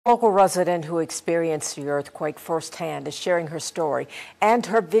Local resident who experienced the earthquake firsthand is sharing her story and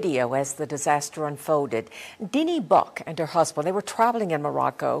her video as the disaster unfolded. Dini Buck and her husband, they were traveling in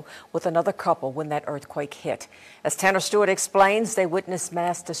Morocco with another couple when that earthquake hit. As Tanner Stewart explains, they witnessed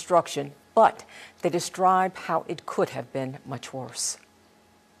mass destruction, but they describe how it could have been much worse.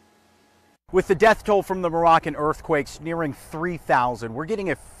 With the death toll from the Moroccan earthquakes nearing 3,000, we're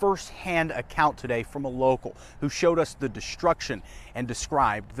getting a first-hand account today from a local who showed us the destruction and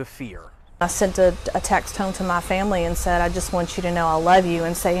described the fear. I sent a text home to my family and said, I just want you to know I love you,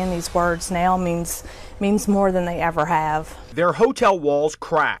 and saying these words now means more than they ever have. Their hotel walls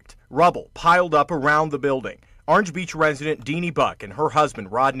cracked, rubble piled up around the building. Orange Beach resident Dini Buck and her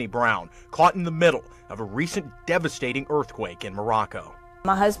husband Rodney Brown caught in the middle of a recent devastating earthquake in Morocco.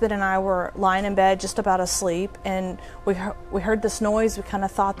 My husband and I were lying in bed just about asleep, and we heard this noise. We kind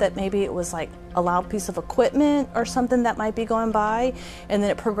of thought that maybe it was like a loud piece of equipment or something that might be going by, and then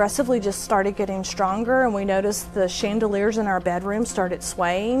it progressively just started getting stronger, and we noticed the chandeliers in our bedroom started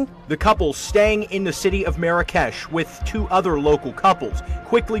swaying. The couple staying in the city of Marrakesh with two other local couples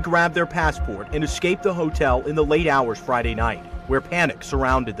quickly grabbed their passport and escaped the hotel in the late hours Friday night, where panic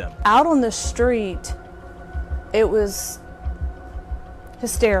surrounded them. Out on the street, it was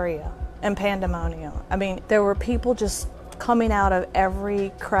hysteria and pandemonium. I mean, there were people just coming out of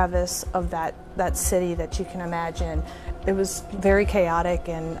every crevice of that city that you can imagine. It was very chaotic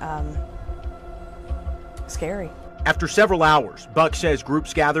and scary. After several hours, Buck says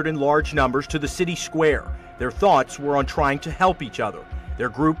groups gathered in large numbers to the city square. Their thoughts were on trying to help each other. Their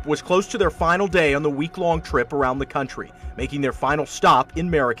group was close to their final day on the week-long trip around the country, making their final stop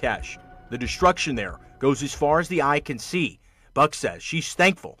in Marrakesh. The destruction there goes as far as the eye can see. Buck says she's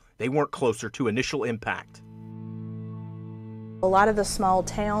thankful they weren't closer to initial impact. A lot of the small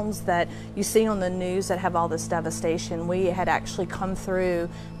towns that you see on the news that have all this devastation, we had actually come through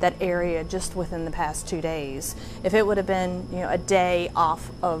that area just within the past 2 days. If it would have been, a day off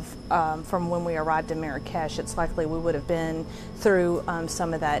of from when we arrived in Marrakesh, it's likely we would have been through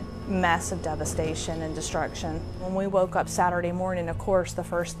some of that massive devastation and destruction. When we woke up Saturday morning, of course, the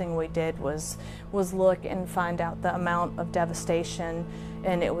first thing we did was look and find out the amount of devastation,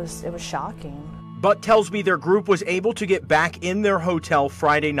 and it was shocking. Buck tells me their group was able to get back in their hotel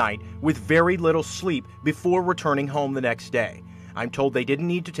Friday night with very little sleep before returning home the next day. I'm told they didn't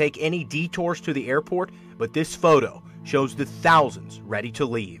need to take any detours to the airport, but this photo shows the thousands ready to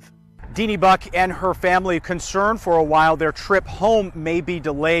leave. Dini Buck and her family concerned for a while their trip home may be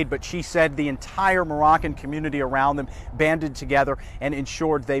delayed, but she said the entire Moroccan community around them banded together and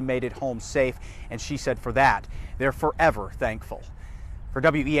ensured they made it home safe. And she said for that, they're forever thankful. For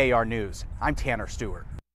WEAR News, I'm Tanner Stewart.